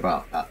worry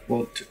about that.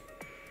 What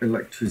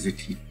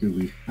electricity do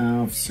we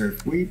have? So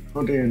if we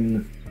put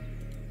in,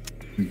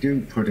 we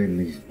do put in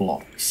these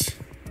blocks.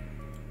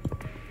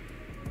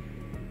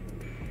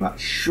 That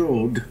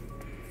should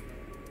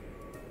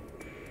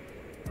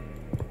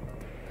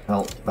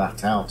help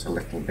that out a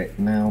little bit.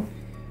 Now,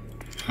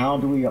 how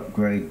do we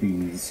upgrade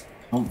these?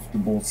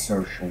 Comfortable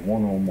social,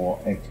 1 or more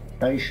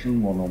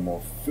education, 1 or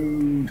more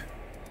food.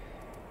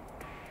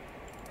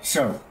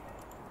 So,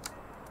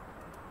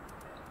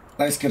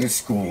 let's get a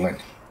school in.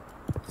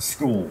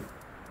 School.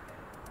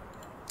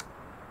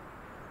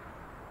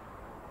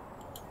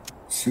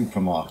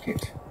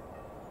 Supermarket.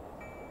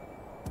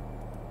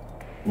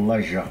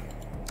 Leisure.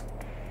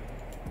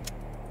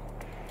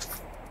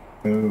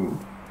 Oh,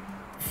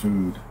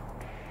 food.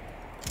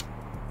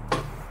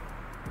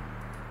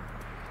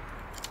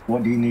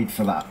 What do you need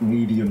for that?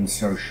 Medium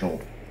social,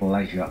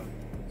 leisure.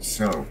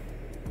 So,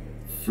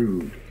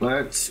 food.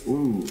 Let's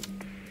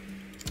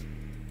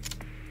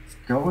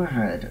go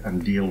ahead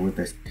and deal with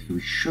this. We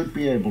should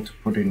be able to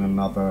put in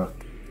another.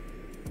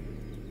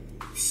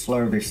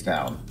 Slow this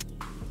down.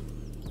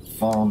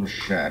 Farm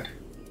shed.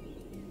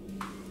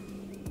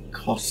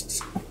 Costs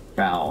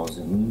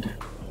 1,000.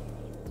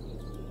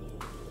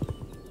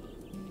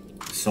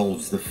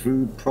 Solves the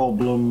food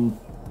problem.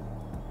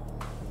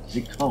 Does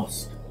it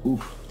cost?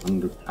 Oof.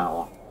 100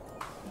 power.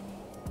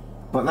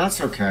 But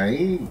that's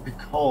okay,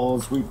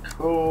 because we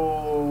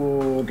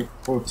could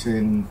put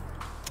in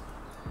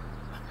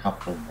a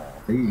couple more.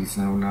 These,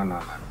 no.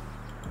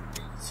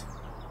 These.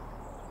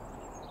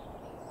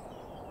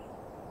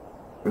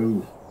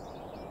 Ooh.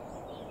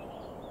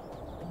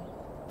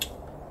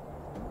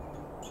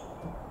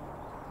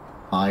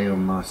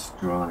 Biomass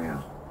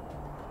dryer.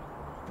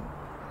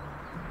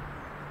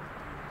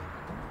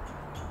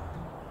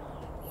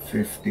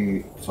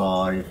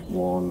 $55,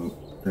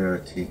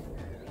 130.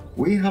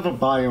 We have a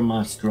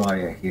biomass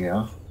dryer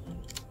here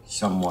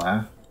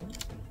somewhere,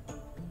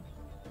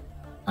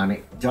 and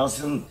it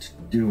doesn't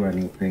do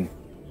anything.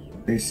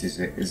 This is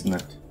it, isn't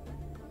it?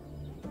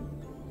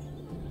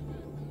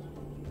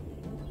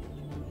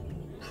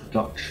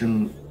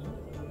 Production.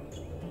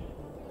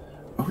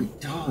 Oh,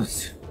 it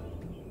does.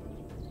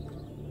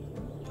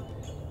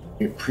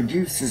 It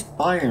produces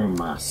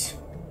biomass.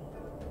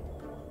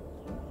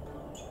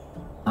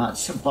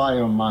 That's a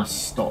biomass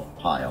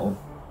stockpile.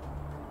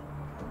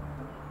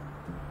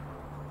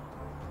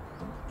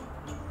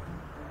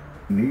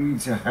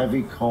 Needs a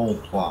heavy coal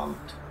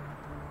plant.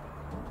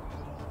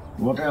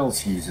 What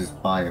else uses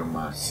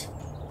biomass?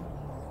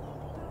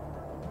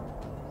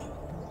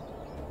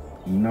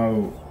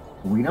 No,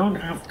 we don't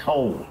have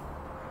coal.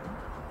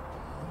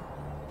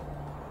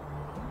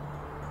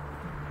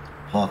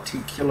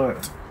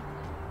 Particulate.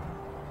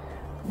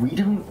 We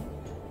don't...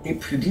 It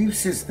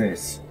produces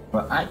this,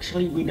 but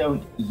actually we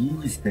don't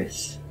use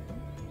this.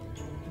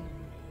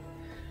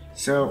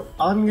 So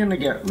I'm going to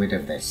get rid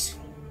of this.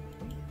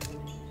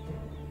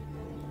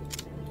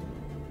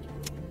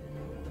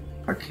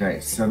 Okay,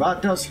 so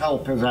that does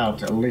help us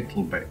out a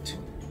little bit.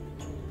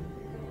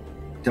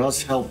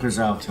 Does help us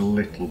out a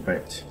little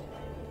bit.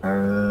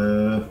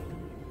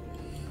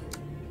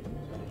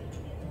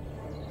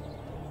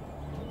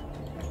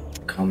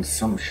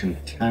 Consumption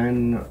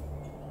 10.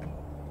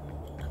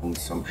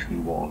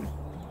 Consumption 1.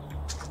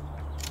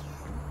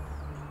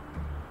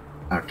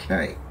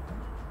 Okay.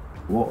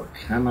 What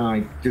can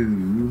I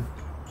do?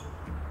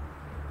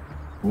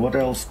 What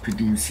else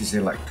produces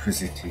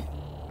electricity?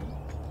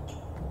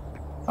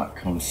 That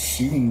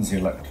consumes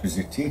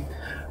electricity.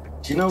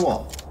 Do you know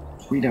what?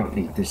 We don't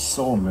need this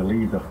sawmill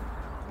either.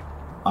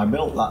 I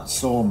built that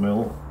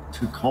sawmill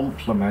to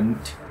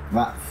complement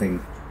that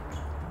thing.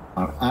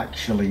 And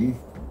actually,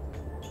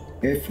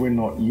 if we're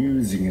not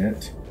using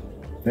it,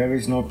 there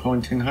is no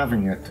point in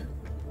having it.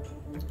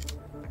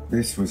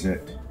 This was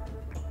it.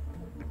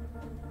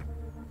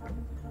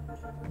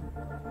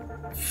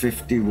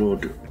 50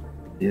 wood.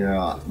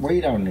 Yeah,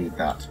 we don't need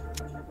that.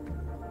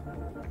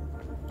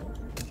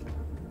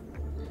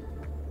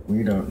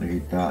 We don't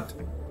need that.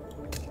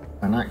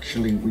 And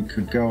actually we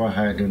could go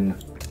ahead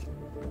and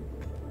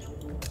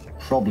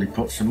probably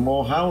put some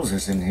more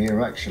houses in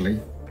here actually.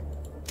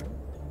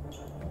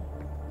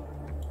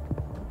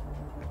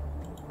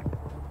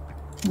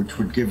 Which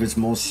would give us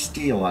more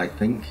steel, I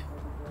think.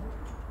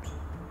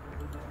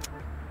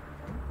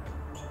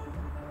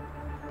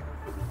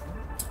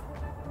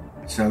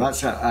 So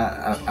that's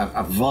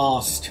a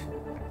vast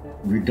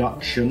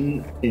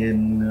reduction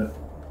in...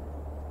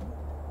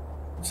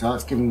 So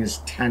that's giving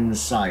us 10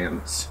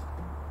 science.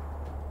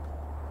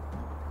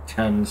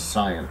 10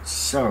 science.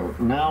 So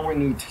now we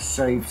need to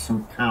save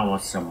some power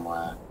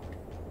somewhere.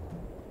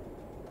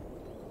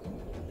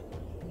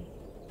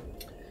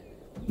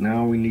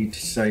 Now we need to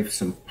save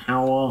some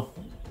power.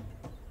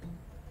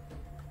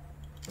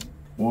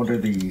 What are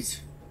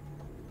these?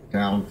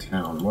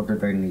 Downtown. What do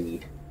they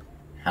need?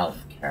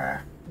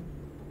 Healthcare.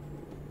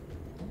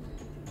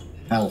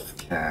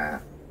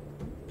 Healthcare.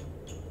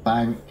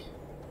 Bank.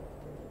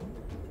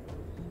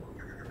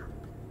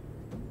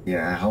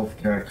 Yeah,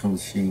 healthcare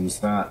consumes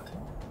that.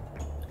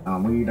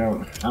 And we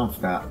don't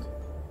have that.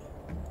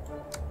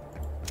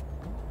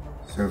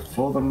 So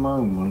for the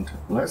moment,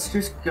 let's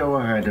just go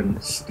ahead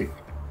and stick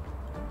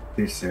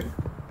this in.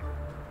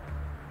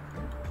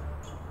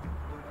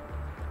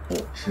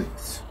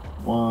 Orchards.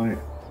 Why?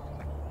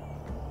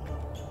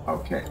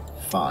 Okay,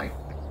 fine.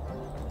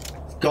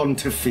 It's gone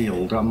to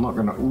field. I'm not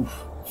gonna... Oof.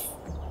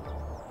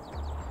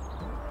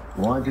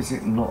 Why does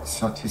it not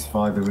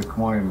satisfy the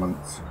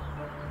requirements?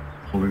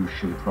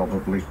 Pollution,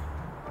 probably.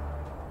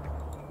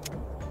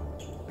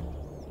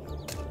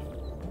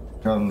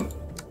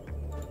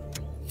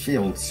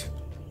 Fields.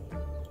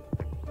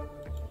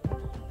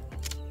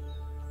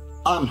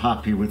 I'm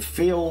happy with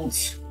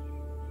fields.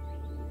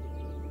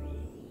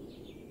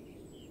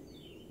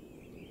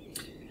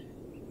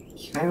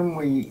 Can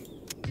we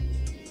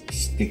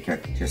stick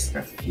just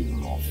a few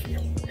more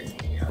fields in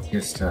here?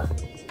 Just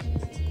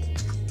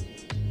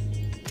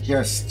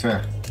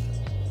to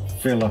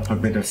fill up a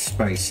bit of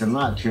space, and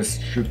that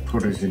just should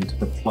put us into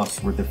the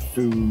plus with the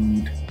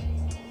food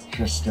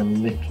just a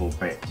little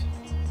bit.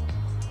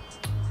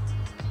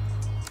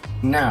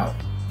 Now,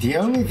 the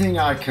only thing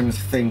I can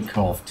think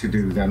of to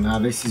do then, now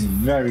this is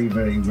very,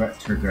 very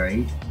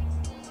retrograde,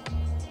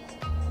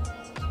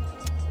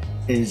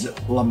 is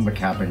lumber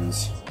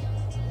cabins.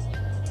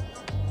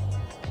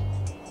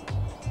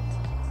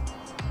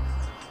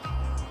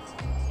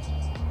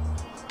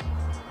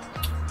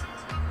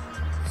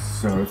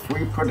 So if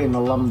we put in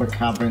a lumber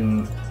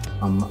cabin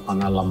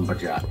on a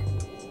lumberjack,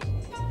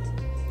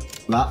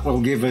 that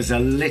will give us a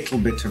little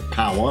bit of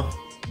power,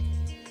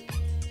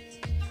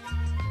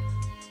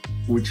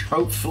 which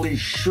hopefully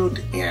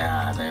should,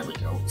 yeah, there we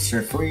go. So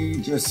if we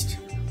just,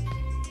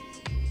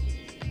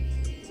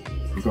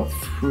 we got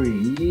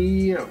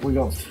three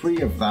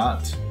of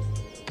that.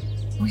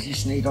 We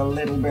just need a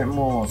little bit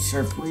more.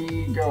 So if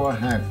we go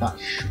ahead, that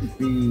should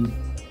be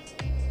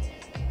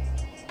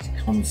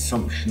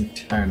consumption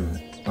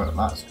 10. But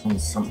that's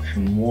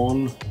consumption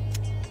 1.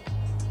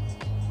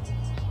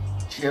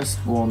 Just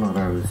one of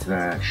those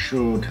there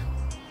should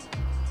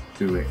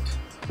do it.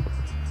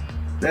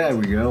 There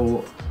we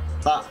go.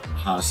 That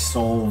has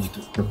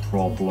solved the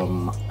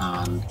problem,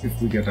 and if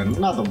we get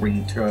another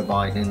wind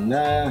turbine in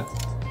there,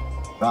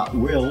 that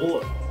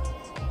will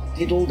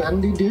diddle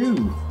dandy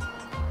do.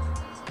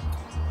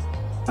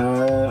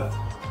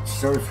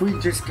 So if we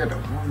just get a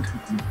 1, 2,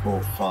 3,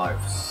 4,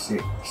 5,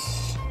 6,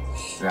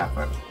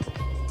 7.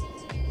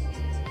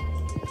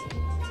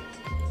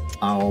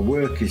 Our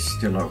work is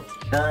still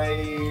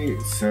okay,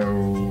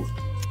 so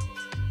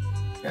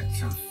get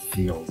some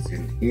fields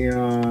in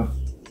here.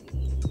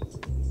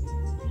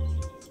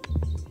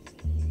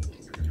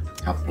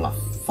 Couple of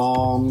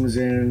farms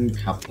in,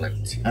 couple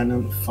of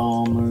tenant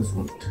farmers.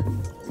 1, 2, 3.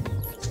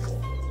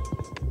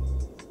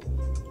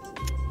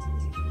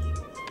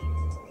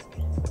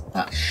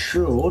 That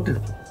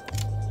should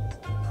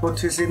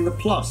put us in the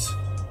plus.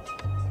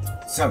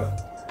 So,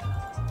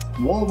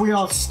 what we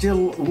are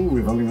still,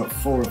 we've only got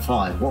 4 or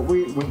 5. What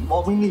we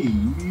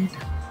need.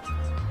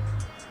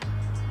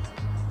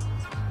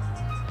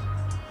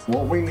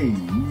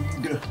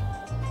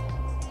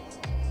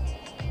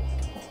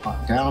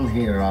 Down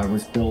here I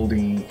was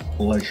building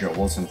leisure,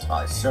 wasn't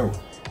I? So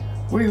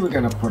we were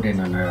going to put in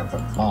an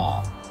urban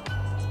bar,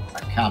 a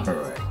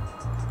cabaret,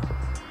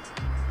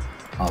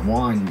 a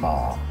wine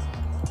bar,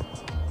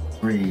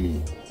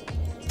 3,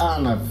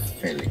 and a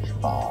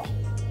village bar.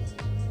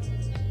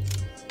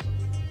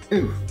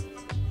 Ooh,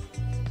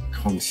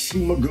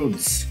 consumer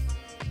goods.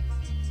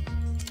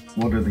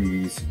 What are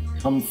these?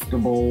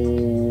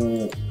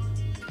 Comfortable,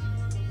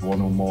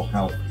 1 or more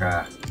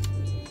healthcare.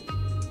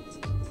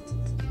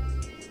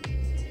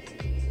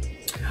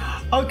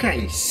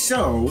 Okay,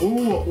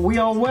 so we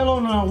are well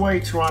on our way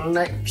to our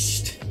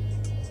next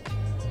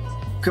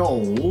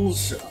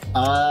goals,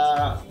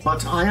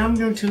 but I am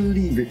going to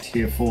leave it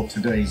here for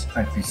today's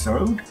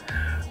episode.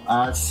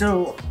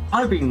 So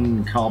I've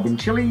been Carbon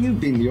Chili, you've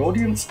been the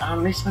audience,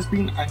 and this has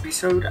been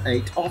episode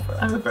 8 of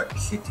Urbek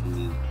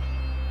City.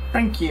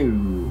 Thank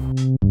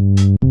you.